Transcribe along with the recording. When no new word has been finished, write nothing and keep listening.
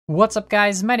What's up,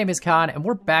 guys? My name is Khan, and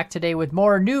we're back today with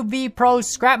more Noob v Pro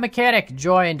Scrap Mechanic,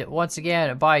 joined once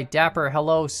again by Dapper.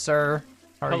 Hello, sir.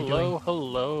 How are you doing?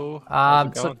 Hello.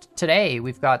 So today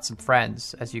we've got some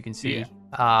friends, as you can see.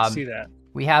 See that.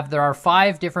 There are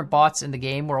 5 different bots in the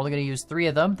game. We're only going to use 3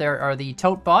 of them. There are the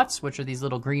tote bots, which are these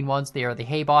little green ones. They are the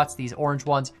hay bots, these orange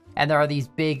ones, and there are these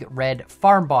big red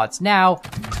farm bots. Now,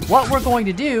 what we're going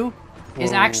to do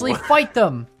is actually fight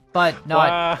them, but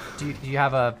not. Do you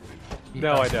have a?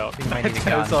 No, I don't. I might need a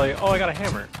gun. Oh, I got a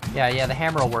hammer. Yeah, the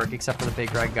hammer will work, except for the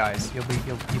big red guys. You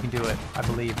can do it, I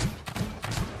believe.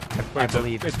 I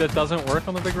believe. It doesn't work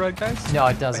on the big red guys? No,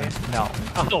 it doesn't. No.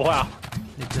 Oh, wow.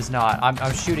 It does not.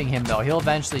 I'm shooting him, though. He'll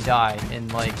eventually die in,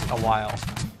 like, a while.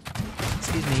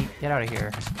 Excuse me. Get out of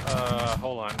here.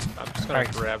 Hold on. I'm just gonna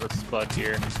grab a spud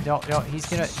here. No, he's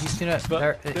gonna,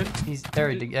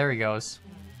 there he goes.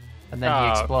 And then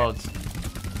he explodes. Okay.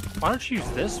 Why don't you use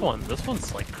this one? This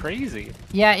one's, like, crazy.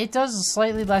 Yeah, it does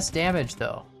slightly less damage,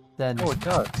 though. Oh, it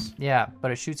does. Yeah, but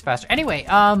it shoots faster. Anyway,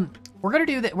 we're gonna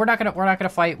do that. We're not gonna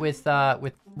fight with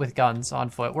guns on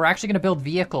foot. We're actually gonna build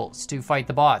vehicles to fight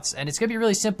the bots, and it's gonna be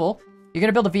really simple. You're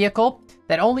gonna build a vehicle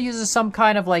that only uses some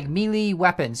kind of like melee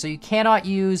weapon. So you cannot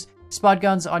use spud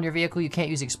guns on your vehicle. You can't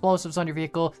use explosives on your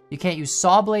vehicle. You can't use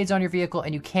saw blades on your vehicle,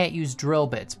 and you can't use drill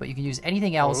bits. But you can use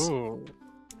anything else. Ooh.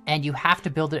 And you have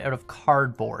to build it out of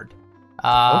cardboard.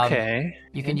 Okay.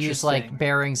 You can use like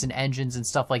bearings and engines and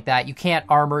stuff like that. You can't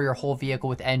armor your whole vehicle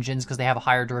with engines because they have a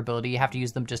higher durability. You have to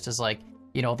use them just as like,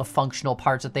 you know, the functional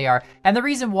parts that they are. And the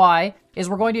reason why is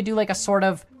we're going to do like a sort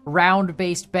of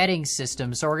round-based betting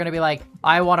system. So we're going to be like,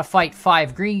 I want to fight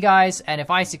 5 green guys, and if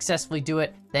I successfully do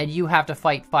it, then you have to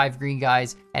fight 5 green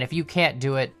guys. And if you can't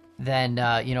do it, then,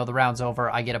 you know, the round's over,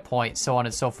 I get a point, so on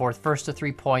and so forth. First to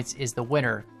 3 points is the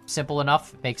winner. Simple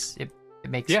enough. It makes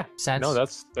sense. No,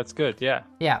 that's good. Yeah.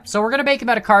 Yeah. So we're gonna make them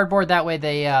out of cardboard. That way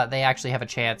they actually have a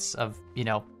chance of, you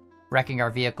know, wrecking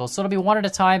our vehicles. So it'll be one at a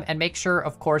time, and make sure,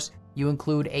 of course, you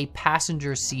include a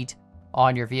passenger seat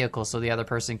on your vehicle so the other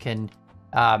person can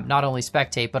not only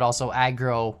spectate but also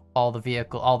aggro all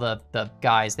the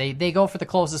guys. They go for the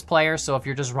closest player. So if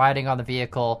you're just riding on the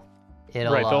vehicle,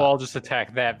 it'll they'll all just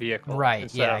attack that vehicle.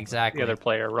 Right. Yeah. Exactly. The other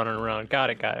player running around. Got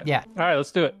it. Yeah. All right.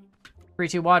 Let's do it. 3,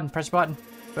 2, 1. Press button.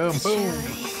 Boom. Boom.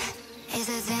 Is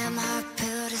a damn hard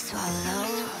pill to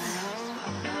swallow.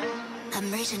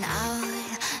 I'm reaching out,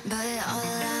 but all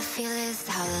I feel is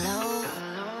hollow.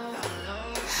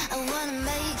 I wanna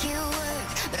make you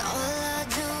work, but all I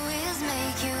do is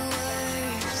make you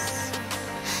worse.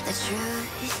 The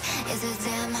truth is a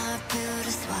damn hard pill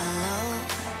to swallow.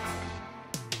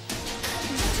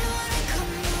 Don't you wanna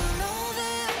come on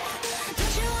over?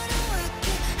 Don't you wanna work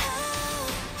it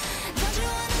out? Don't you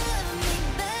wanna love me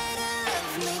better,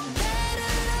 love me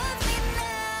better, love me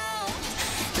now?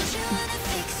 Don't you wanna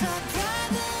fix our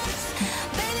problems?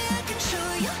 Baby, I can show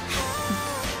you how.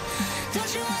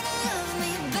 Don't you wanna love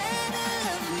me better,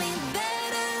 love me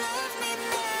better, love me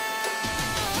now?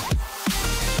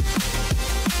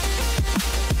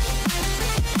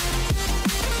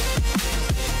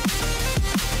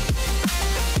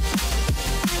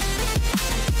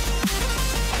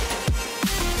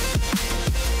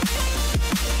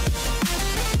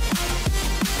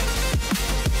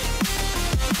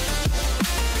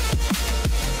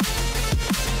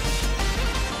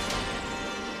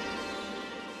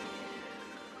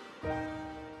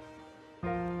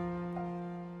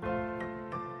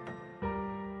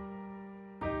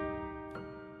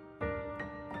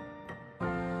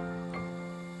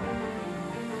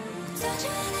 Don't you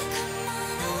wanna come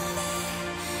on over?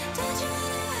 Don't you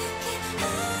wanna work it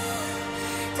out?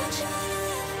 Don't you wanna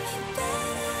love me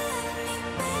better, love me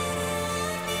better,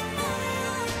 love me now?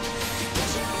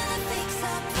 Don't you wanna fix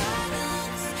our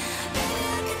problems? Baby,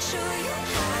 I can show you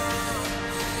how.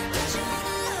 Don't you wanna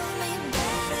love me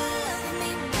better, love me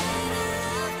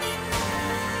better, love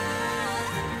me now?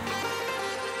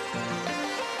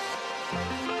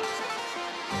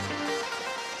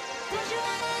 Don't you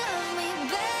wanna love me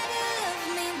better,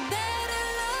 love me better,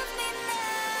 love me now?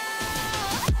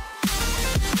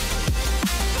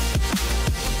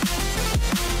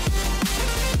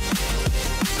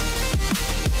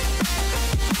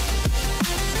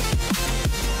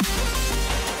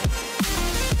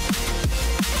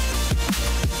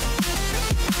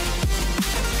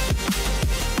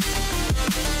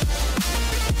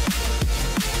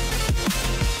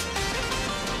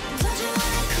 Don't you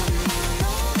wanna come on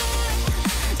over?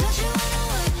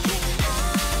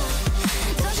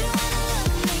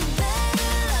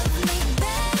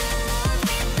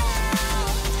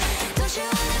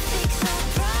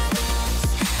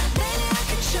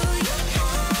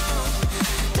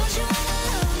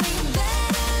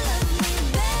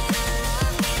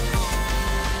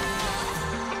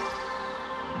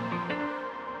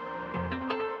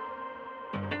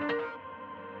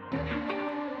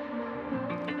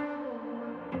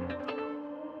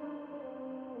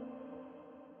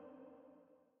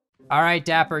 All right,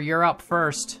 Dapper, you're up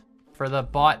first for the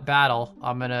bot battle.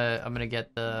 I'm gonna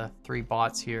get the 3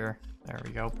 bots here. There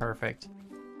we go, perfect.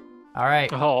 All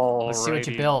right, let's see what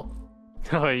you built.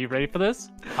 Oh, are you ready for this?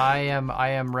 I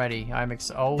am ready.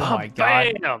 Oh my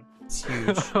god, Bam! it's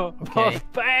huge. Okay,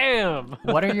 Bam!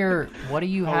 what do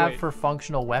you have wait. for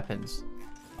functional weapons?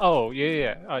 Oh,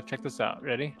 yeah. Check this out.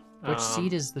 Ready? Which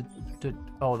seed is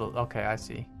okay, I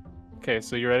see. Okay,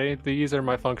 so you ready? These are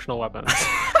my functional weapons.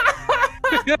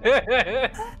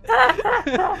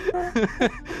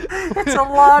 It's a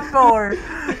lawnmower.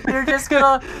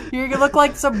 You're gonna look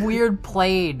like some weird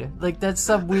plane. Like that's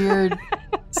some weird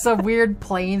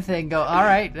plane thing. Go. All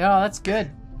right. No, that's good.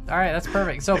 All right, that's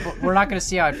perfect. So we're not gonna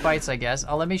see how it fights, I guess.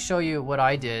 Let me show you what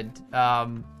I did.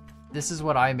 This is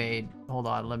what I made. Hold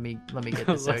on. Let me get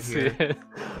this out here.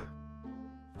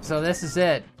 So this is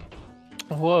it.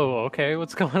 Whoa. Okay.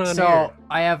 What's going on here? So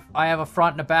I have a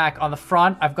front and a back. On the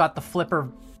front, I've got the flipper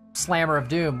slammer of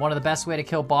doom. One of the best way to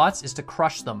kill bots is to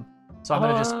crush them. So I'm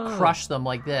gonna just crush them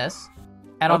like this.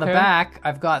 And on the back,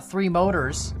 I've got 3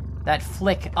 motors that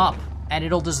flick up, and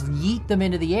it'll just yeet them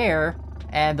into the air,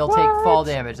 and they'll take fall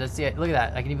damage. That's it. Look at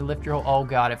that. I can even lift your whole. Oh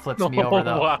god, it flips me over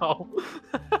though. Wow.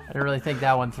 I didn't really think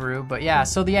that one through, but yeah.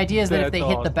 So the idea is that if they hit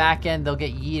the awesome. back end, they'll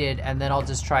get yeeted, and then I'll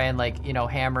just try and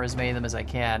hammer as many of them as I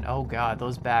can. Oh god,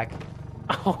 those back.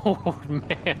 Oh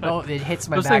man. Oh, it hits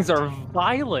my Those back. things are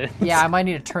violent. Yeah, I might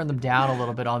need to turn them down a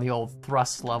little bit on the old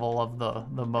thrust level of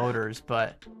the motors,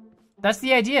 but that's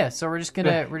the idea. So we're just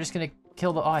gonna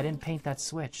kill the. Oh, I didn't paint that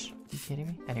switch. Are you kidding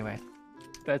me? Anyway.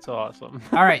 That's awesome.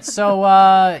 All right,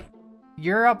 so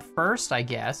you're up first, I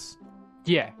guess.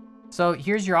 Yeah. So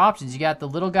here's your options. You got the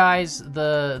little guys,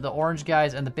 the orange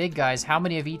guys, and the big guys. How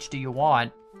many of each do you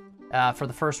want for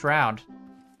the first round?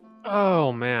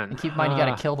 Oh man. And keep in mind, you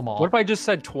gotta kill them all. What if I just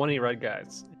said 20 red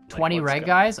guys? 20 let's red go.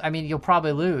 guys? I mean, you'll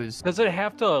probably lose. Does it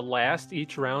have to last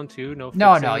each round too? No, fixing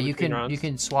you between can rounds? you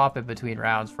can swap it between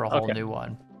rounds for a whole Okay. new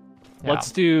one. Yeah.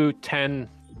 Let's do 10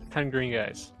 green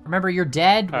guys. Remember, you're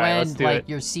dead All right, when let's do it.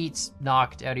 your seat's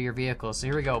knocked out of your vehicle. So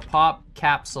here we go. Pop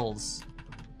capsules,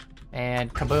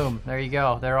 and kaboom! There you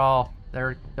go.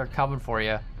 They're coming for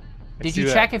you. Did you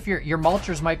check if your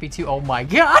mulchers might be too? Oh my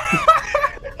god!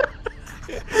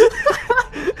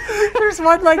 There's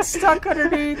one like stuck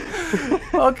underneath.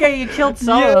 Okay, you killed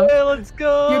some of them. Yeah, let's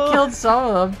go. You killed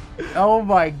some of them. Oh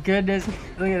my goodness!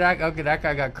 Look at that. Okay, that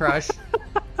guy got crushed.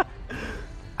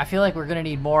 I feel like we're gonna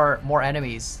need more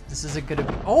enemies. This isn't gonna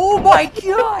be. Oh my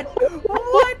god!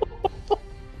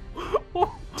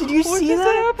 What? Did you see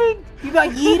that? Happened? You got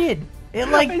yeeted.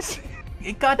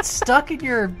 It got stuck in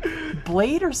your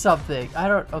blade or something. I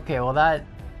don't. Okay, well that.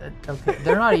 Okay,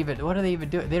 they're not even. What are they even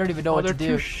doing? They don't even know what to They're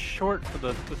do. too short for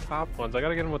the top ones. I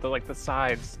gotta get them with the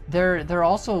sides. They're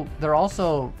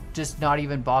also just not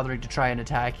even bothering to try and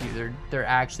attack you. They're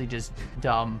actually just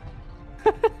dumb.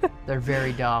 They're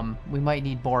very dumb. We might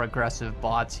need more aggressive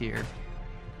bots here.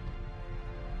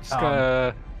 Just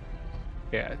gotta.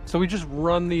 Yeah. So we just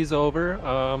run these over.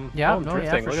 Yeah, oh, no, drifting.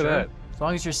 yeah, for Look sure. at that. As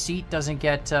long as your seat doesn't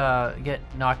get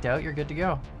knocked out, you're good to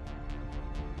go.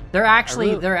 They're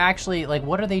actually like,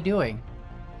 what are they doing?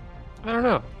 I don't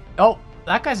know. Oh,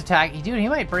 that guy's attacking. Dude, he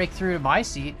might break through to my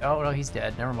seat. Oh no, he's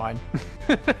dead. Never mind.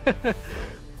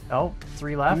 Oh,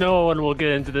 3 left. No one will get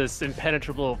into this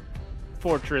impenetrable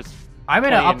fortress. I'm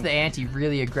gonna up plane. the ante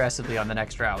really aggressively on the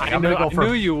next round. Like, I I'm gonna go for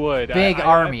knew you would. big I-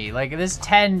 army. Like this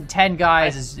 10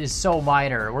 guys is so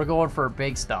minor. We're going for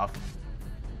big stuff.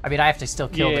 I mean, I have to still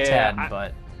kill the 10,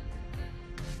 but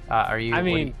are you? I what do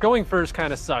mean, you- going first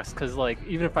kind of sucks because, like,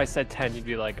 even if I said 10, you'd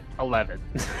be like 11.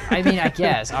 I mean, I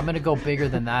guess I'm gonna go bigger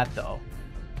than that though.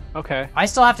 Okay. I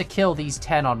still have to kill these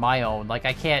 10 on my own. Like,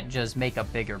 I can't just make a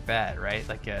bigger bet, right?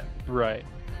 Like, Right.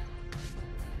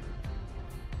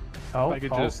 oh, I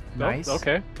could just. Nope, nice.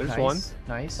 okay. There's nice, one.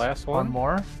 Nice. Last One one.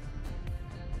 more.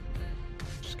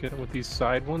 Just get it with these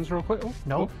side ones real quick. Oh,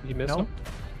 Nope. oh, you missed Nope. them.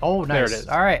 Oh, nice. There it is.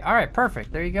 All right,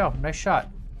 perfect. There you go. Nice shot.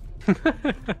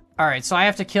 All right, so I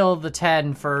have to kill the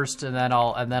 10 first, and then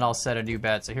I'll set a new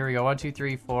bet. So here we go. 1, 2,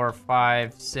 3, 4,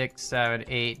 5, 6, 7,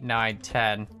 8, 9,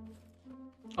 10.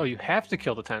 Oh, you have to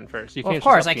kill the 10 first. You Well, can't. of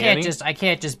course, just up I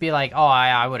can't just be like, oh,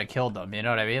 I would have killed them. You know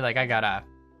what I mean? Like, I gotta.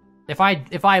 If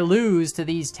I lose to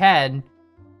these 10,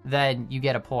 then you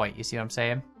get a point. You see what I'm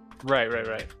saying? Right.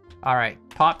 All right,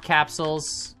 pop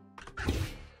capsules.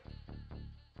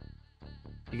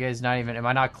 You guys not even? Am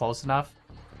I not close enough?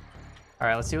 All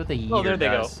right, let's see what the yeeter Oh, there they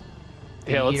go. does.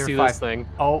 The Yeah, let's yeeter see 5 this thing.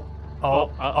 Oh,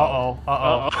 uh-oh.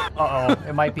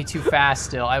 It might be too fast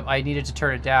still. I needed to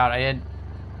turn it down. I didn't.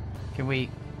 Can we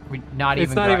not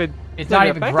even? It's not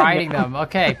even affecting grinding them. them.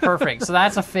 Okay, perfect. So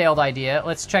that's a failed idea.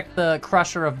 Let's check the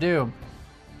Crusher of Doom.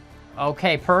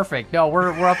 Okay, perfect. No, we're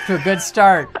up to a good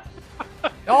start.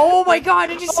 Oh my god,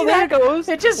 did you see there that? it goes.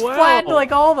 It just Wow. flattened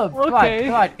like all of them. Okay.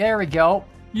 Come on, there we go.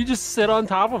 You just sit on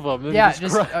top of them and Yeah,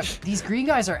 just crush. these green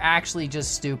guys are actually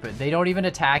just stupid. They don't even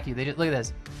attack you. They just look at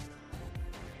this.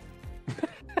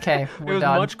 Okay, It we're was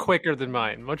done. much quicker than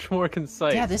mine, much more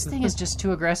concise. Yeah, this thing is just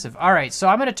too aggressive. All right, so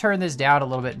I'm gonna turn this down a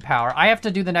little bit in power. I have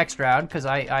to do the next round because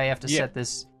I have to set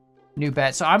this new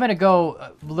bet. So I'm gonna go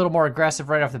a little more aggressive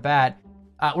right off the bat.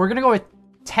 We're gonna go with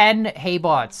 10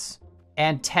 haybots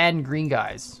and 10 green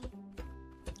guys.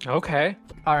 Okay.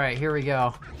 All right, here we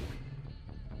go.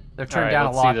 They're turned right, down a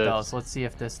let's see lot this. though, so let's see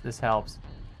if this helps.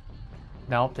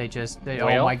 Nope, they oh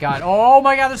Whale? my god,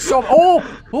 there's so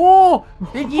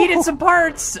they needed some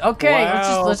parts. Okay,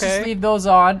 Wow, let's just okay. leave those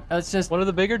on. Let's just One of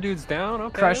the bigger dudes down.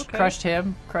 Okay. crushed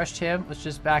him. Let's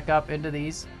just back up into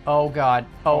these. Oh god.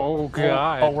 Oh,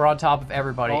 God. Oh, we're on top of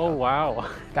everybody. Oh wow.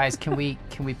 Guys, can we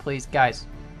please, guys,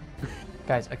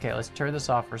 okay, let's turn this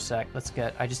off for a sec.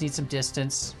 I just need some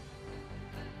distance.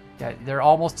 Yeah, they're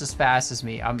almost as fast as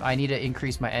me. I need to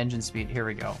increase my engine speed. Here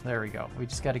we go. There we go. We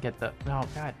just got to get the. Oh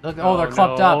god. Look. Oh, they're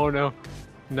clumped up. Oh no.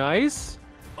 Nice.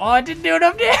 Oh, I didn't do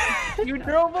enough damage. You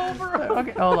drove over him.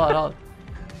 Okay. Hold on.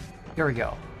 Here we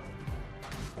go.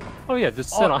 Oh yeah,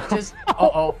 just sit on.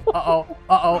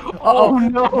 Oh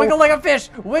no. Wiggle like a fish.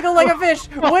 Wiggle like a fish.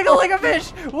 Wiggle like a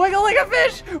fish. Wiggle like a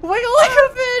fish. Wiggle like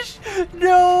a fish.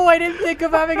 No, I didn't think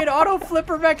of having an auto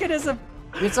flipper mechanism.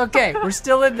 It's okay. We're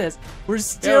still in this. We're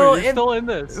still still in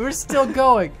this. We're still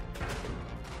going.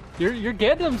 You're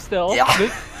getting them still. Yeah.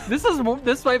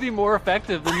 This might be more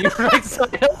effective than you right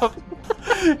side up.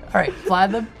 All right,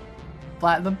 flatten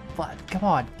them. Come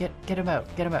on, get him out.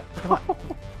 Come on.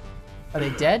 Are they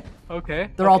dead? Okay.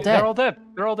 They're all They're dead. all dead.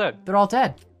 They're all dead. They're all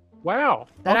dead. Wow.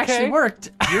 That okay. actually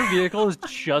worked. Your vehicle is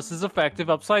just as effective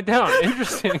upside down.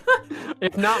 Interesting.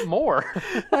 If not more.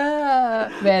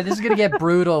 Man, this is gonna get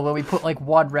brutal when we put like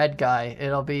one red guy.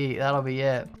 That'll be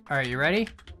it. All right, you ready?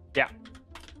 Yeah.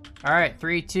 All right,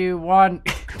 3, 2, 1,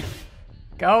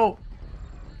 go.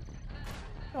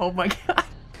 Oh my god.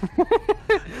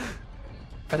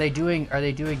 Are they doing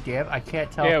damage? I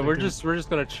can't tell. Yeah, if we're they're just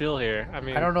gonna chill here. I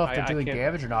mean, I don't know if they're doing can't-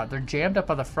 damage or not. They're jammed up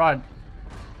on the front.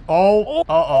 Oh,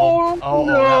 no,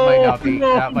 that might not be.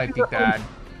 no, That might be bad.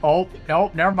 Oh,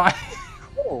 no, never mind.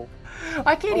 Oh.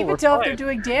 I can't even we're tell if fine. they're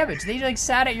doing damage. They like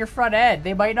sat at your front end.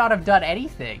 They might not have done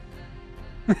anything.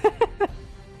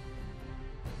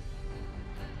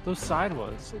 Those side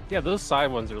ones. Yeah, those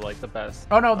side ones are like the best.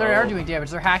 Oh no, they are doing damage.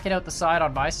 They're hacking out the side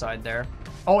on my side there.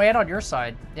 Oh, and on your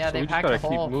side. Yeah, So we they've just hacked the gotta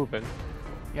whole. keep moving.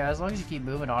 Yeah, as long as you keep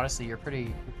moving, honestly, you're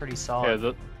pretty solid.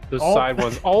 Yeah, those Oh. side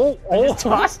ones. Oh, I oh. just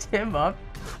tossed him up.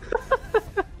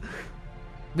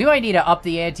 We might need to up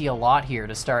the ante a lot here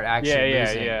to start actually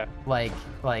losing. Yeah. Like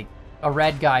a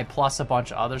red guy plus a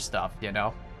bunch of other stuff, you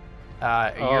know.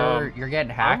 You're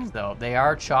getting hacked though. They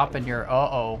are chopping your. They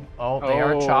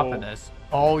are chopping this.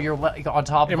 Oh, you're on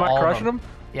top of Am all I of crushing them. them?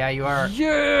 Yeah, you are.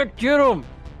 Yeah, get them.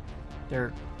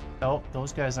 They're. Oh,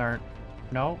 those guys aren't.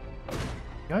 No.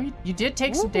 No, you did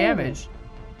take some Ooh. damage.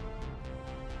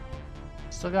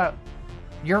 Still got.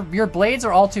 Your blades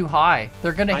are all too high.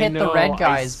 They're gonna hit the red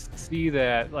guys. I see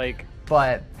that. Like,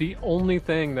 But the only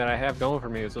thing that I have going for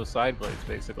me is those side blades,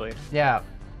 basically. yeah,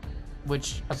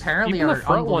 which apparently Even are the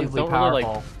front ones unbelievably don't really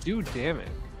powerful. like do damage.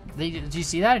 Did you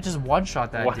see that? It just one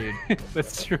shot that What? dude.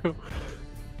 That's true.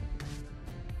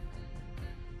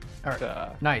 All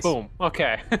right. Nice. Boom.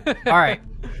 Okay. All right.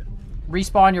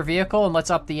 Respawn your vehicle and let's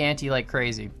up the ante like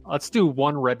crazy. Let's do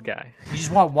one red guy. You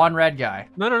just want one red guy.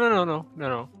 No.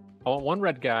 I want one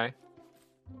red guy,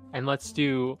 and let's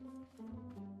do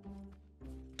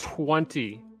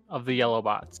 20 of the yellow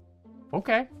bots.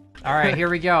 Okay. All right, here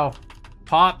we go.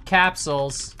 Pop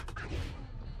capsules.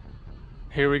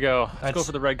 Here we go. Let's go That's-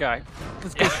 for the red guy.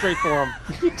 Let's go straight for him.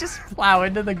 You just plow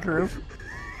into the group.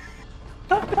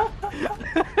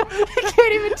 I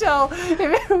can't even tell.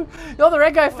 No, the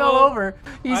red guy fell Oh, over.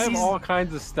 I'm all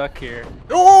kinds of stuck here.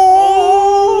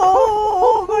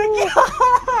 Oh my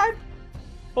god!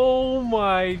 Oh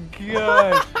my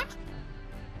gosh.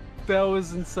 That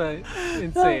was insane.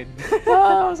 Oh,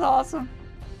 that was awesome.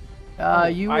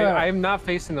 I'm not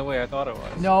facing the way I thought it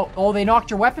was. No. Oh, they knocked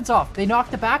your weapons off. They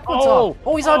knocked the back ones Oh, off.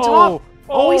 Oh, he's on top.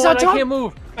 Oh, he's on and top. I can't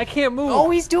move. I can't move. Oh,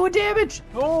 he's doing damage.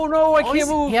 Oh no, I Oh, can't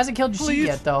move. He hasn't killed your seat Please.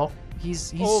 yet, though.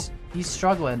 He's Oh.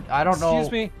 struggling. I don't know.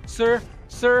 Excuse me, sir.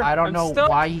 I don't I'm know stuck.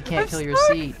 why he can't I'm kill your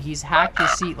stuck. seat. He's hacked your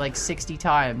seat like 60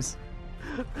 times.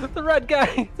 The red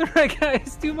guy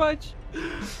is too much.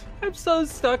 I'm so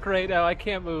stuck right now. I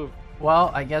can't move.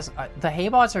 Well, I guess the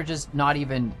haybots are just not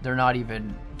even. They're not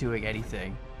even doing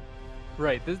anything.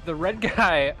 Right, the red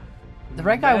guy The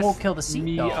red guy mess won't kill the seat,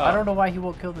 me though. up. I don't know why he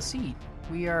won't kill the seat.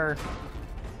 We are...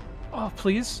 Oh,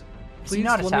 please. Is he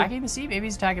not let me- attacking the seat? Maybe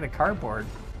he's attacking the cardboard.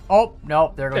 Oh,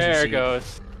 no, there goes the There seat. it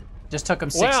goes. Just took him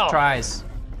 6 Well. tries.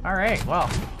 All right, well.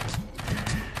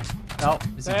 Oh,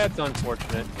 is he... That's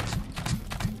unfortunate.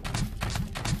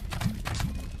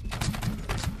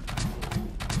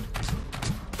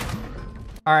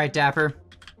 All right, Dapper.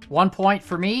 1 point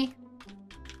for me.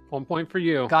 1 point for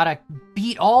you. Gotta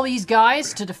beat all these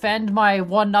guys to defend my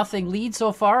 1-0 lead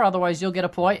so far. Otherwise, you'll get a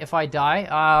point if I die.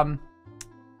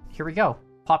 Here we go.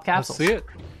 Pop Let's capsules. see it.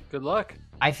 Good luck.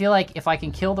 I feel like if I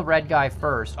can kill the red guy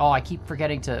first. Oh, I keep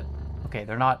forgetting to. Okay,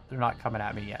 they're not coming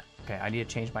at me yet. Okay, I need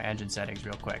to change my engine settings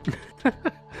real quick.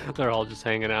 They're all just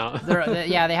hanging out.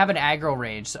 Yeah, they have an aggro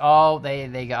range. Oh,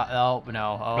 they got. Oh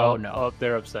no. Oh no. Oh,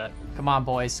 they're upset. Come on,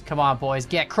 boys. Come on, boys.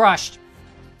 Get crushed.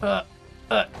 Get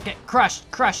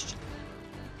crushed. Crushed.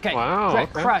 Okay. Wow, Get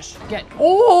okay. crushed. Get.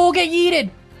 Oh, get yeeted.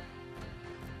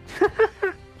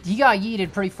 You got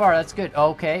yeeted pretty far. That's good.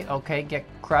 Okay. Okay. Get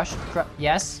crushed.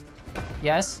 Yes.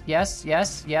 Yes. Yes.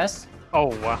 Yes. Yes. Oh,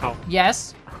 wow.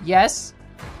 Yes. Yes.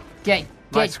 My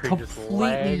Get screen just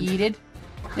completely lagged. yeeted.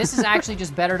 This is actually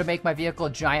just better to make my vehicle a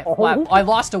giant Oh. flap. I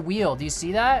lost a wheel. Do you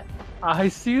see that? I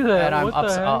see that. And I'm what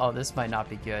upset. the heck? Oh, this might not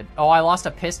be good. Oh, I lost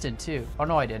a piston too. Oh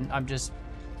no, I didn't. I'm just.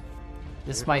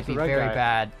 This Here might comes be the red very guy.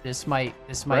 bad. This might.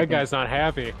 Red be- guy's not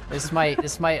happy. This might.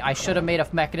 I should have made a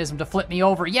mechanism to flip me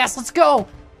over. Yes, let's go.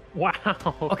 Wow.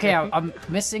 Okay, I'm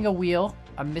missing a wheel.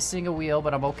 I'm missing a wheel,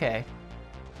 but I'm okay.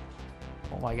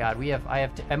 Oh my God, I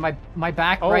have to, and my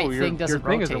back Oh, right your- thing doesn't your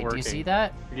thing rotate. isn't Do you working. see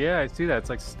that? Yeah, I see that. It's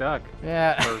like stuck.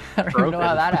 Yeah, Or I don't even know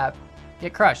how broken. that happened.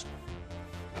 Get crushed.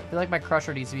 I feel like my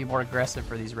crusher needs to be more aggressive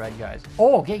for these red guys.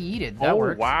 Oh, get yeeted. That oh,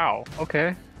 works. wow.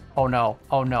 Okay. Oh no.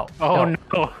 Oh no. Oh,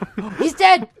 No. no. He's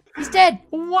dead. He's dead.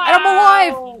 Wow. And I'm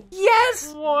alive.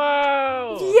 Yes.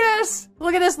 Wow. Yes.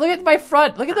 Look at this. Look at my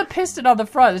front. Look at the piston on the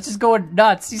front. It's just going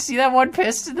nuts. You see that one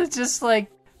piston that's just like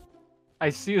I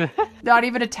see that. not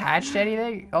even attached to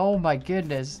anything? Oh my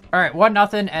goodness. All right,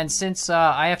 1-0. And since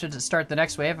I have to start the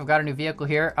next wave, I've got a new vehicle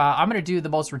here. I'm going to do the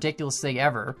most ridiculous thing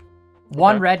ever.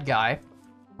 One Okay. red guy,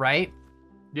 right?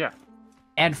 Yeah.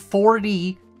 And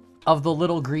 40 of the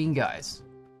little green guys.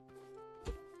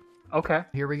 Okay.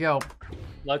 Here we go.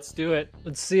 Let's do it.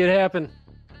 Let's see it happen.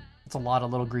 It's a lot of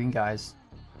little green guys.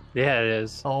 Yeah, it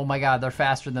is. Oh my God, they're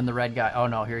faster than the red guy. Oh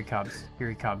no, here he comes. Here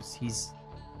he comes. He's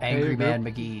Angry There you Man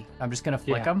McGee. I'm just gonna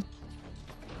flick Yeah. him.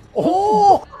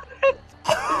 Oh!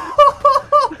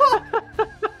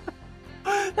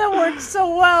 That worked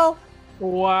so well.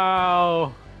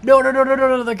 Wow. No,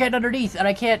 they're getting underneath, and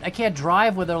I can't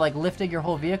drive when they're like lifting your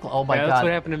whole vehicle. Oh my yeah, God. that's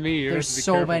what happened to me. You're There's gonna have to be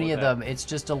so careful many with of that. them. It's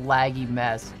just a laggy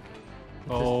mess.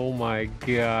 Oh my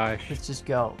gosh. Let's just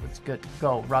go. Let's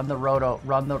go. Run the roto.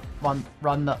 Run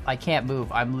the. I can't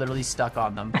move. I'm literally stuck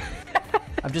on them.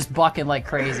 I'm just bucking like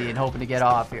crazy and hoping to get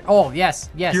off here. Oh yes.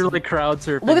 You're like crowd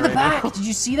surfing. Look at the right back. now. Did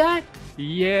you see that?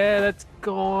 Yeah, that's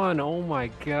gone. Oh my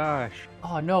gosh.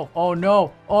 Oh no. Oh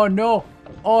no. Oh no.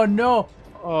 Oh no.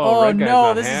 Oh, Oh red guy's no,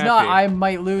 not this is happy. not. I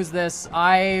might lose this.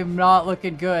 I'm not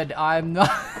looking good. I'm not.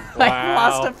 I Wow.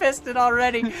 lost a piston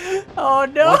already. Oh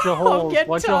no. Watch a I'm hole. getting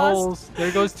Watch a tossed. holes.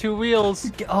 There goes 2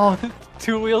 wheels. Oh,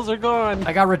 2 wheels are gone.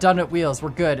 I got redundant wheels.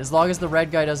 We're good. As long as the red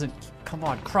guy doesn't. Come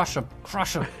on, crush him.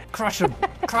 Crush him. Crush him.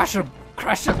 Crush him.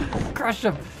 Crush him. Crush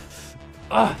him.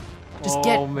 Ugh. Just Oh,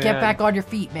 get man. back on your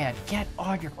feet, man. Get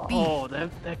on your feet. Oh,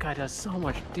 that guy does so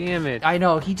much damage. I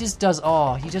know. He just does.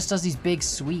 Oh, he just does these big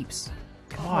sweeps.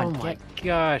 Come on, Oh my get.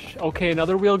 gosh. Okay,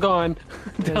 another wheel gone.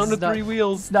 Down to It's not- 3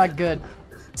 wheels. It's not good.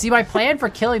 See, my plan for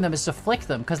killing them is to flick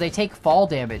them because they take fall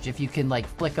damage if you can like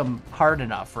flick them hard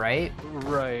enough, right?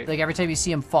 Right. Like every time you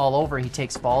see him fall over, he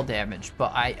takes fall damage.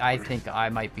 But I think I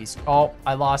might be. Oh,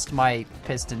 I lost my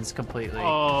pistons completely.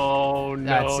 Oh no,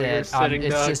 That's you're it. sitting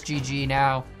It's duck. just GG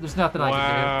now. There's nothing I can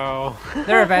Wow. do.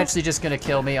 They're eventually just gonna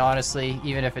kill me, honestly,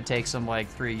 even if it takes them like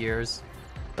 3 years.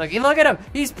 Look at him.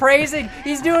 He's praising.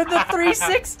 He's doing the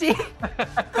 360.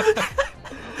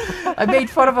 I made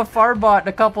fun of a farm bot in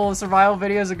a couple of survival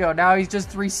videos ago. Now he's just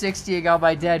 360ing on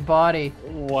my dead body.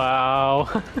 Wow.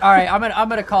 All right, I'm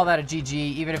gonna call that a GG,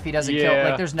 even if he doesn't kill. Yeah.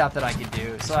 Like, there's nothing I can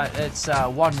do. So it's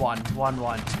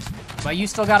 1-1. But you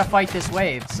still gotta fight this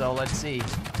wave. So let's see.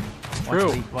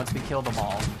 True. Once we kill them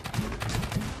all.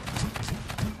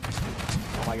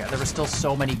 Oh my God, there were still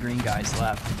so many green guys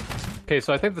left. Okay,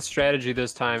 so I think the strategy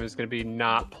this time is going to be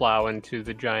not plow into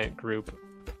the giant group,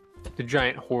 the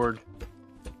giant horde.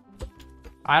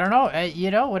 I don't know. You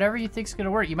know, whatever you think's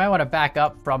gonna work. You might want to back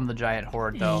up from the giant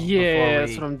horde, though. Yeah, before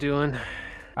that's what I'm doing.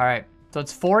 All right, So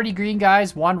it's 40 green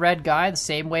guys, 1 red guy, the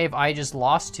same wave I just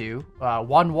lost to.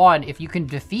 1-1. If you can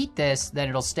defeat this, then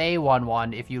it'll stay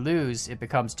 1-1. If you lose, it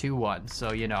becomes 2-1.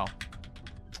 So, you know.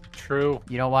 True.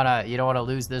 You don't wanna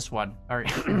lose this one. All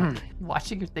right.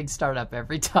 Watching your thing start up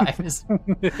every time is.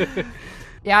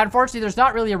 Yeah, unfortunately, there's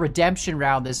not really a redemption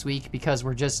round this week because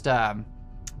we're just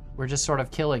sort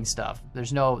of killing stuff.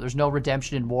 There's no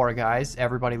redemption in war, guys.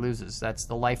 Everybody loses. That's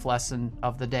the life lesson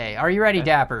of the day. Are you ready,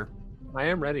 Dapper? I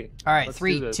am ready. All right, Let's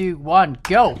 3, 2, 1,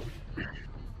 go.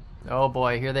 Oh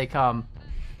boy, here they come.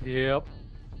 Yep.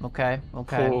 Okay.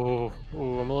 Oh,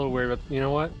 I'm a little worried about. You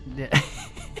know what? Yeah.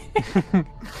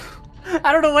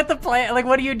 I don't know what the plan. Like,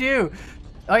 what do you do?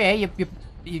 Oh yeah,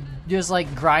 you just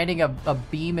like grinding a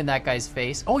beam in that guy's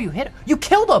face. Oh, you hit him. You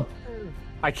killed him.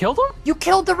 I killed him? You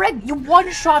killed the red. You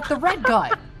one-shot the red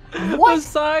guy. What? Those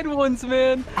side ones,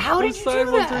 man. How did you do side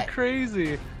ones that? are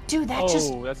crazy. Dude,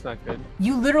 That's not good.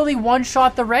 You literally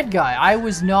one-shot the red guy. I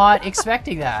was not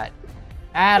expecting that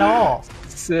at all.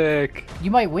 Sick.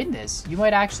 You might win this. You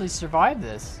might actually survive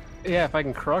this. Yeah, if I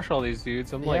can crush all these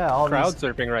dudes, I'm Yeah, like crowd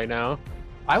surfing right now.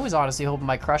 I was honestly hoping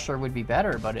my crusher would be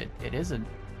better, but it isn't.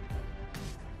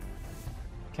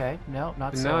 Okay, no,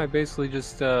 not And so. now I basically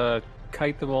just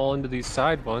kite them all into these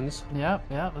side ones. Yeah,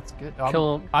 that's good.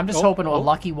 Kill 'em. I'm just hoping a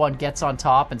lucky one gets on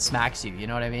top and smacks you. You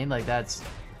know what I mean? Like that's.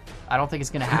 I don't think it's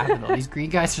gonna happen though. These green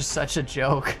guys are such a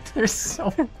joke. They're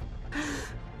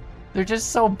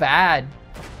just so bad.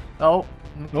 Oh.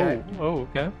 Okay.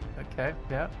 Okay. Okay.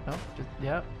 Yeah. No.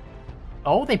 Yeah.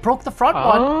 Oh, they broke the front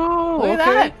one. Oh, Look at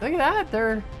okay. that. Look at that.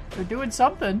 They're doing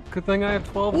something. Good thing I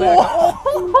have 12 back.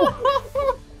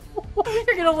 Whoa!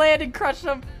 You're gonna land and crush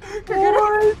them.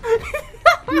 That's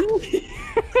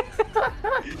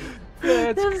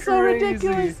This is so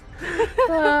ridiculous.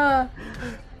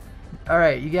 All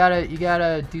right, you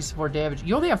gotta do some more damage.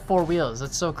 You only have 4 wheels.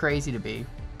 That's so crazy to me.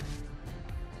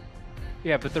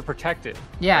 Yeah, but they're protected.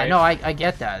 Yeah, right? no, I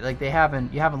get that. Like you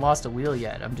haven't lost a wheel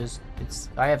yet.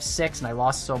 I have 6 and I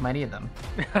lost so many of them.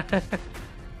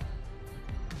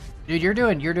 Dude, you're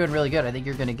doing really good. I think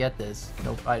you're gonna get this.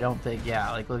 Nope, I don't think.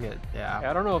 Yeah, like look at Yeah,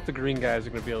 I don't know if the green guys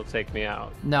are gonna be able to take me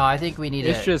out. No, I think we need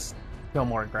to go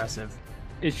more aggressive.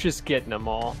 It's just getting them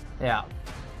all. Yeah.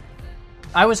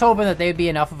 I was hoping that they'd be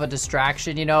enough of a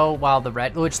distraction, you know, while the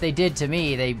red, which they did to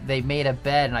me. They made a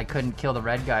bed and I couldn't kill the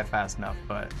red guy fast enough,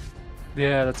 but.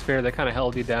 Yeah, that's fair. They kind of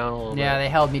held you down a little bit. Yeah, they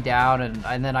held me down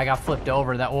and then I got flipped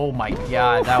over. Oh my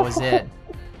god, that was it.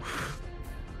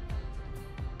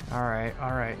 All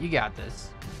right, you got this.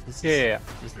 Yeah.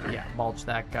 Mulch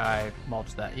that guy,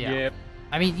 mulch that. Yeah. Yep.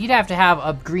 I mean, you'd have to have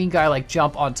a green guy like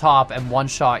jump on top and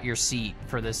one-shot your seat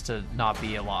for this to not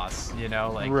be a loss. You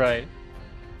know, like. Right.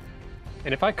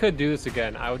 And if I could do this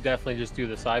again, I would definitely just do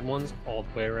the side ones all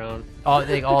the way around. All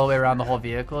the way around the whole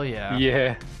vehicle. Yeah.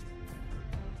 Yeah.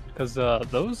 Because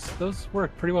those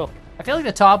work pretty well. I feel like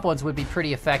the top ones would be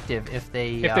pretty effective if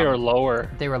they were lower.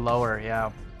 If they were lower,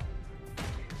 yeah.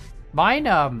 Mine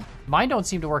don't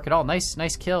seem to work at all.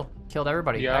 Nice kill. Killed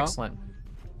everybody. Yeah. Excellent.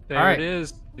 There all right. it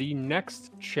is. The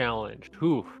next challenge.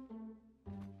 Whew.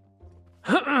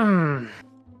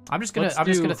 I'm just gonna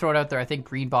throw it out there. I think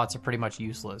green bots are pretty much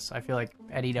useless. I feel like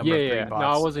any number of green bots. No,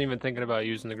 I wasn't even thinking about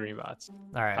using the green bots.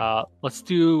 All right. Let's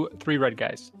do 3 red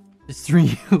guys. It's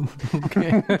 3.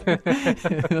 Okay.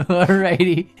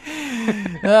 Alrighty.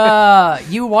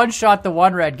 You one-shot the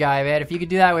 1 red guy, man. If you could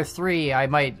do that with 3, I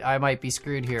might be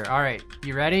screwed here. All right.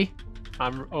 You ready?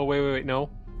 Oh wait, no.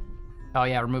 Oh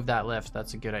yeah, remove that lift.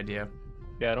 That's a good idea.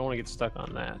 Yeah, I don't want to get stuck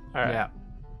on that. All right. Yeah.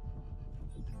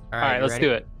 All right, let's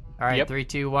do it. All right, Yep. 3,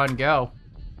 2, 1, go.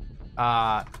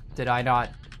 Did I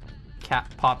not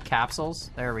pop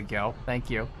capsules? There we go. Thank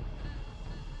you.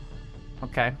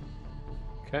 Okay.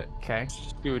 Okay.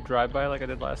 Just do a drive-by like I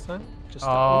did last time. Just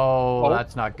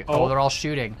that's not good. Oh, they're all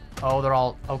shooting. Oh, they're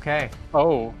all okay.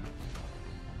 Oh.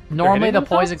 Normally the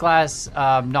hitting poison glass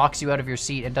knocks you out of your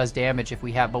seat and does damage if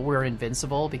we have, but we're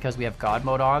invincible because we have God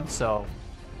mode on. So,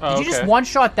 did you just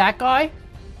one-shot that guy?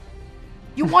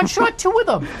 You one-shot 2 of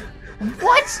them.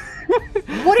 What?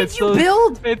 What did you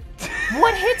build?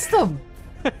 What hits them?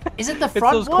 Is it the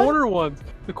front it's those corner ones.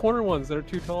 The corner ones that are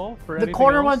too tall for anything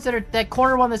else? That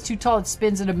corner one that's too tall, it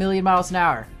spins at 1,000,000 miles an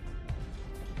hour.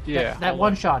 Yeah. That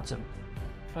one shots him.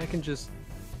 If I can just.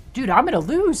 Dude, I'm gonna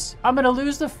lose. I'm gonna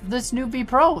lose this Noob V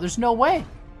Pro. There's no way.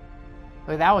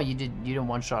 Look, that one you didn't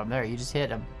one shot him there. You just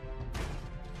hit him.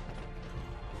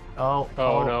 Oh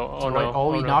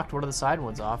no. He knocked one of the side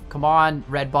ones off. Come on,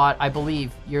 red bot. I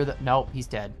believe you're the. Nope, he's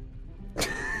dead.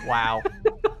 Wow.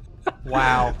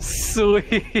 Wow.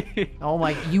 Sweet. Oh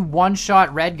my, you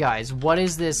one-shot red guys. What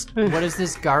is this? What is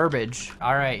this garbage?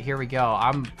 All right, here we go.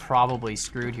 I'm probably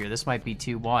screwed here. This might be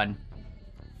 2-1.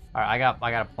 All right, I got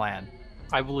a plan.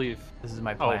 I believe. This is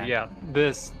my Oh plan. yeah,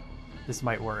 this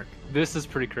might work. this is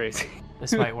pretty crazy.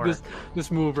 This might work.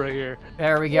 this move right here.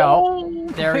 There we go. Oh,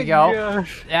 There we my go.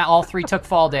 gosh. Yeah, all 3 took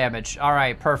fall damage. All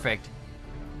right, perfect.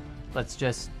 Let's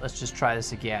just try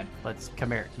this again. Let's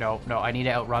come here. No, I need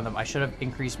to outrun them. I should have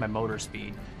increased my motor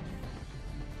speed.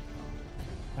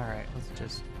 All right, let's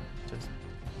just.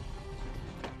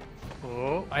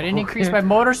 Oh, I didn't increase my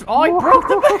motor. Oh, I broke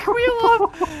the back wheel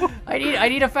off. I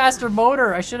need a faster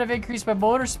motor. I should have increased my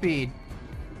motor speed.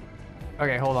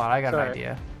 Okay, hold on. I got an Sorry.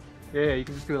 idea. Yeah, you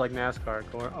can just do it like NASCAR.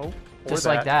 Go, oh, or Just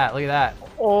like that. Look at that.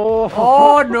 Oh.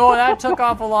 Oh no, that took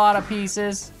off a lot of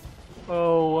pieces.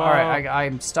 Oh wow. All right,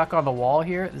 I'm stuck on the wall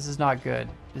here. This is not good.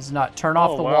 This is not. Turn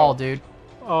off Oh, the wow. wall, dude.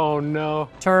 Oh no.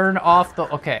 Turn off the.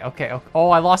 Okay. Oh,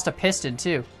 I lost a piston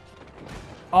too.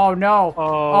 Oh no.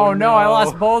 Oh, no, I no.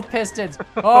 lost both pistons.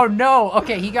 Oh no.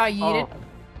 Okay, he got yeeted. Oh,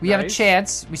 we have a nice.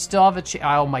 chance. We still have a chance.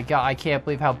 Oh my god, I can't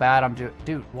believe how bad I'm doing.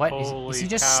 Dude, what is Holy he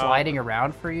just cow. sliding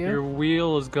around for you? Your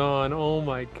wheel is gone. Oh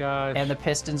my gosh. And the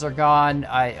pistons are gone.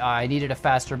 I needed a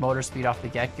faster motor speed off the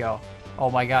get-go. Oh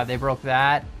my god, they broke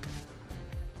that.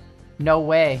 No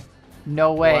way.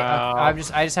 No way. Wow. I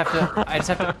just have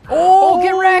to Oh,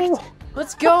 get wrecked.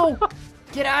 Let's go.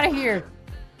 Get out of here.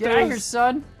 Get out of here,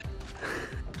 son.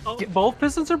 Oh, both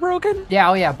pistons are broken? Yeah,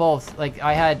 oh yeah, both. Like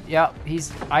I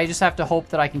just have to hope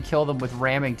that I can kill them with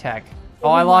ramming tech. Oh,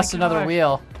 Oh I my lost another gosh.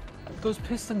 wheel. Those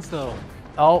pistons though.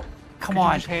 Oh, come Could you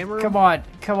on. just hammer 'em?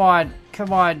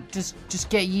 Come on. Just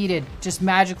get yeeted. Just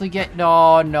magically get No.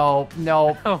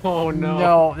 Oh no.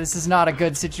 No, this is not a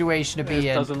good situation to be This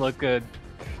in. doesn't look good.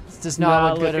 This does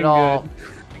not look good at looking all. good.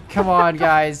 Come on,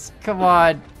 guys. Come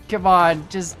on.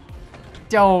 Just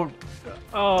don't.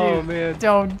 Oh Dude, man.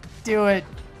 Don't do it.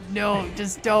 No,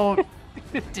 just don't.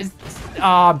 Just.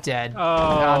 Oh, I'm dead.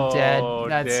 Oh, I'm dead.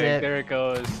 That's dang, it. There it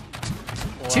goes.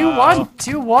 2-1.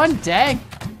 2-1. Dang.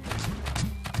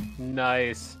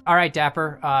 Nice. All right,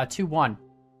 Dapper. 2-1.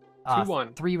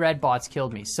 2-1. 3 red bots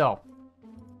killed me. So,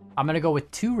 I'm gonna go with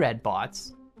 2 red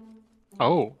bots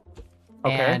Oh.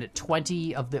 Okay. and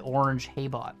 20 of the orange hay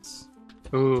bots.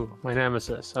 Ooh, my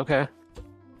nemesis. Okay.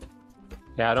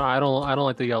 Yeah, I don't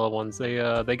like the yellow ones.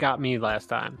 They got me last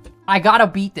time. I gotta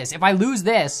beat this. If I lose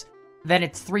this, then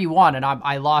it's 3-1, and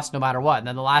I lost no matter what. And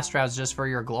then the last round's just for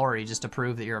your glory, just to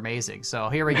prove that you're amazing. So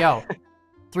here we go.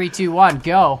 3, 2, 1,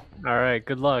 go. All right.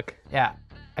 Good luck. Yeah,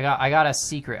 I got a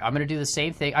secret. I'm gonna do the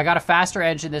same thing. I got a faster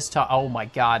engine this time. Oh my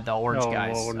god, the orange Oh,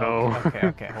 guys. no.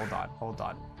 Okay. Hold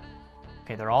on.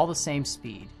 Okay, they're all the same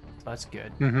speed, so that's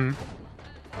good. Mm-hmm.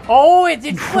 Oh, it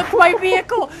flipped my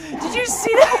vehicle. Did you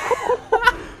see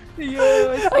that?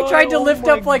 Yeah, I tried to oh lift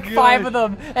my up like 5 gosh. of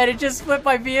them, and it just flipped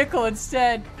my vehicle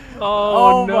instead.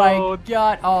 Oh, no. my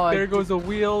god. Oh, There goes a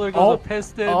wheel. There goes Oh, a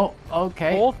piston. Oh,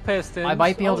 okay. Both pistons. I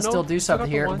might be able to no, still do still got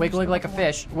something the here. one, Wiggling still like a got the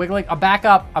one. fish. Wiggling. I'm back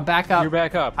up. You're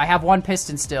back up. I have 1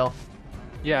 piston still.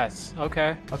 Yes.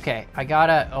 Okay. Okay, I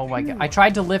gotta. Oh my god. I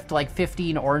tried to lift like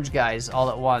 15 orange guys all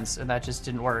at once, and that just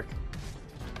didn't work.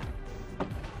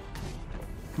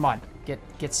 Come on.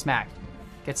 Get smacked.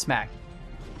 Get smacked.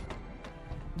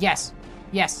 Yes.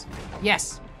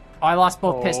 Oh, I lost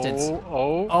both pistons.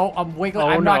 Oh. Oh, I'm wiggling. Oh,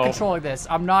 I'm not no. controlling this.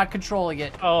 I'm not controlling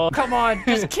it. Oh. Come on,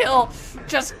 just kill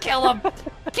him.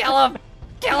 Kill him.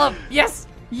 Yes.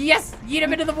 Yeet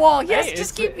him into the wall. Yes, Hey,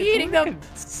 just it's- keep eating them.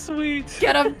 Sweet.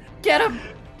 Get him.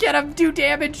 Do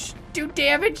damage.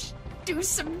 Do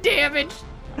some damage.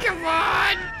 Come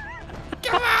on.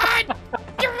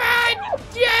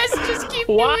 Yes, just keep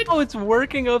Wow, doing it. it's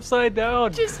working upside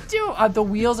down. Just do. The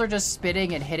wheels are just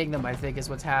spinning and hitting them, I think, is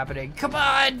what's happening. Come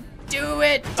on. Do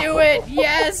it.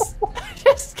 Yes.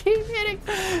 Just keep hitting.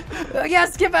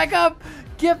 Yes, get back up.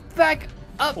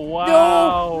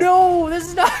 Wow. No, this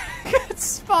is not a good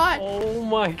spot. Oh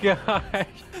my gosh.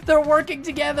 They're working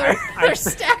together. They're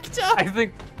stacked up.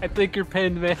 I think you're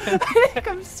pinned, man. I think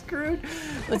I'm screwed.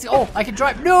 Let's see. Oh, I can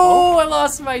drive. No, I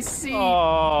lost my seat.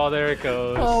 Oh, there it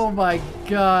goes. Oh my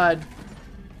god.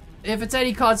 If it's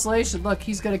any consolation, look,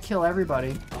 he's gonna kill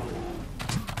everybody.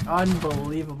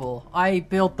 Unbelievable. I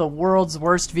built the world's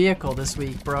worst vehicle this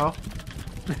week, bro.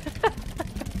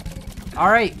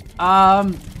 Alright,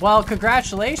 well,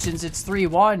 congratulations, it's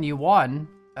 3-1, you won.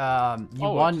 You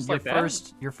won just your like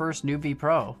that? your first Newbie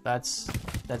Pro. That's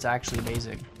actually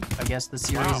amazing. I guess the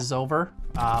series is over.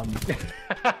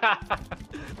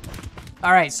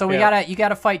 All right, so Yeah. you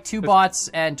gotta fight 2 bots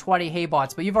and 20 hay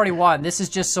bots, but you've already won. This is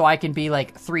just so I can be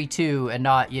like 3-2 and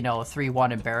not, you know,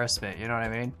 3-1 embarrassment. You know what I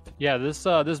mean? Yeah, this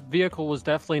vehicle was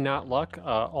definitely not luck,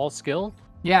 all skill.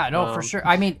 Yeah, no, for sure.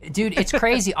 I mean, dude, it's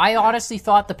crazy. I honestly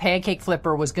thought the pancake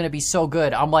flipper was gonna be so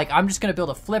good. I'm like, I'm just gonna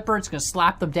build a flipper. It's gonna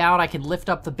slap them down. I can lift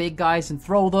up the big guys and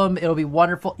throw them. It'll be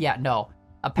wonderful. Yeah, no.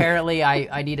 Apparently,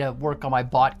 I need to work on my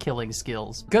bot killing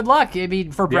skills. Good luck. I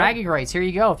mean, for bragging rights, here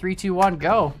you go. 3, 2, 1,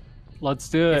 go. Let's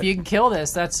do it. If you can kill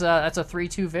this, that's a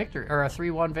 3-2 victory or a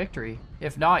 3-1 victory.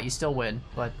 If not, you still win.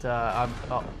 But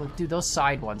dude, those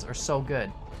side ones are so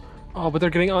good. Oh, but they're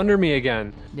getting under me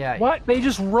again. Yeah. What? They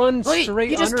just run Wait, straight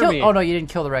you just under killed. me. Oh no, you didn't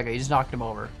kill the red guy. You just knocked him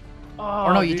over. Oh,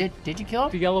 Or no, you the- did. Did you kill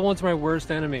The him? yellow one's my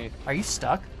worst enemy. Are you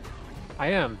stuck? I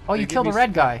am. Oh, They you give killed the me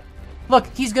red guy. Look,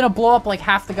 he's gonna blow up like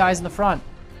half the guys in the front.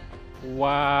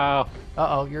 Wow.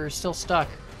 Uh oh, you're still stuck.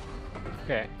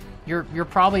 Okay. You're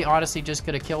probably honestly just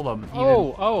gonna kill them. Even.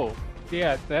 Oh.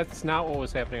 Yeah, that's not what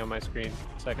was happening on my screen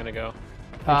a second ago.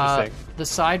 Interesting. The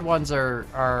side ones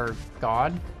are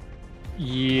gone.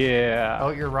 Yeah. Oh,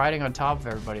 you're riding on top of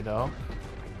everybody though.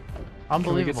 Can we get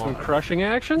Unbelievable. some crushing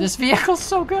action? This vehicle's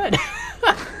so good.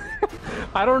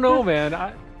 I don't know, man.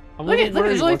 I'm Look a at little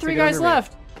there's worried only once they 3 get guys under me.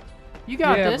 left. You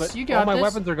got Yeah, this. but You got all my this.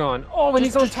 weapons are gone. Oh, and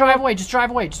he's on Just drive top. away. Just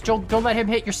drive away. Just don't let him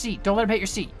hit your seat. Don't let him hit your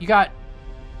seat.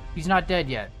 He's not dead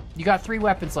yet. You got 3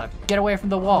 weapons left. Get away from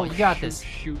the wall. You got this.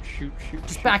 Shoot.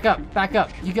 Just back up. Back up.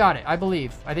 You got it. I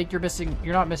believe. I think you're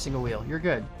not missing a wheel. You're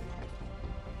good.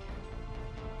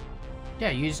 Yeah,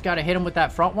 you just gotta hit him with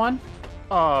that front one.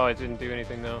 Oh, it didn't do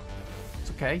anything though. It's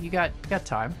okay. You got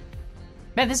time.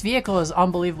 Man, this vehicle is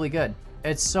unbelievably good.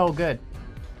 It's so good.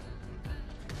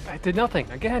 I did nothing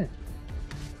again.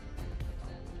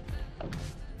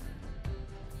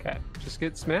 Okay, just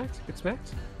get smacked. Get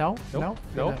smacked. No. Nope.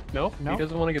 No. Nope. no. He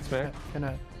doesn't want to get smacked.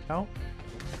 Gonna. No.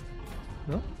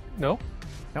 No.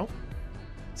 Nope.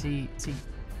 See.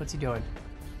 What's he doing?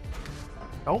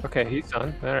 Oh. Okay, he's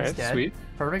done. All right, He's dead. sweet.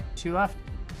 Perfect. 2 left.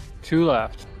 2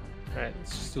 left. All right,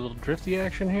 let's just do a little drifty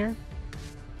action here.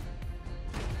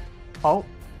 Oh.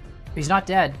 He's not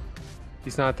dead.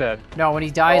 He's not dead. No, when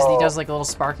he dies, he does like a little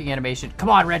sparking animation. Come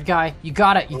on, red guy. You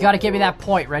gotta give me that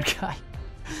point, red guy.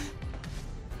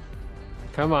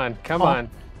 Come on. No,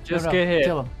 Just no. get hit.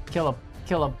 Kill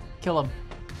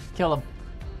him.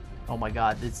 Oh my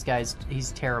god, this guy's,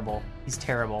 he's terrible. He's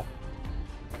terrible.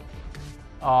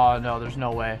 Oh no, there's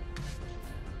no way.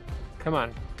 Come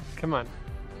on.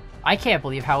 I can't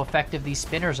believe how effective these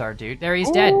spinners are, dude. There, he's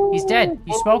dead. He's dead.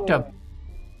 You smoked him.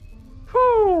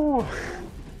 Whew.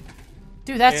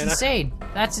 Dude, that's Man, insane.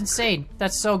 That's insane.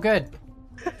 That's so good.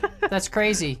 That's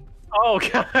crazy. Oh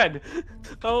god.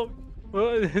 Oh,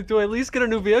 well, do I at least get a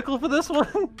new vehicle for this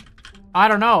one? I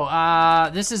don't know.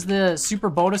 This is the super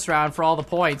bonus round for all the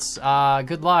points.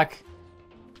 Good luck.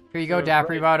 Here you go, Yeah,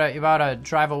 Dapper. right. You about to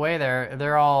drive away there.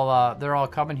 They're all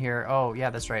coming here. Oh yeah,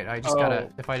 that's right. I just gotta.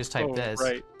 If I just type this.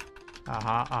 Right.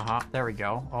 There we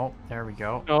go. Oh, there we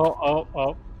go.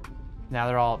 Oh. Now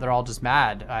they're all just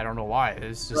mad. I don't know why.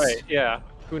 It's just. Right. Yeah.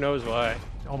 Who knows why?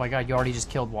 Oh my god, you already just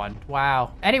killed one.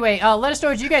 Wow. Anyway, let us know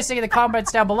what you guys think in the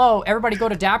comments down below. Everybody go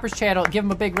to Dapper's channel. Give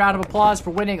him a big round of applause for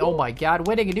winning. Oh my god,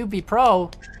 winning a Noob Pro.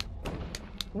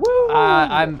 Woo!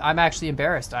 I'm actually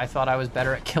embarrassed. I thought I was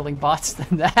better at killing bots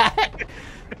than that.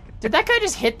 Did that guy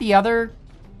just hit the other?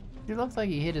 It looks like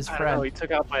he hit his I don't friend. know, he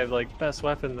took out my best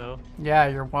weapon though. Yeah,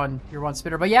 you're one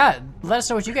spinner. But yeah, let us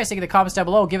know what you guys think in the comments down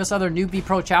below. Give us other Noob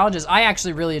Pro challenges. I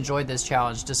actually really enjoyed this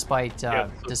challenge despite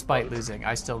despite losing.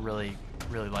 I still really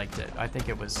liked it. I think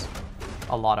it was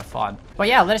a lot of fun. But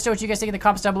yeah, let us know what you guys think in the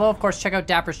comments down below. Of course, check out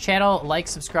Dapper's channel, like,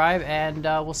 subscribe, and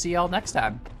we'll see y'all next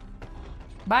time.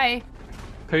 Bye.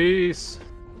 Peace.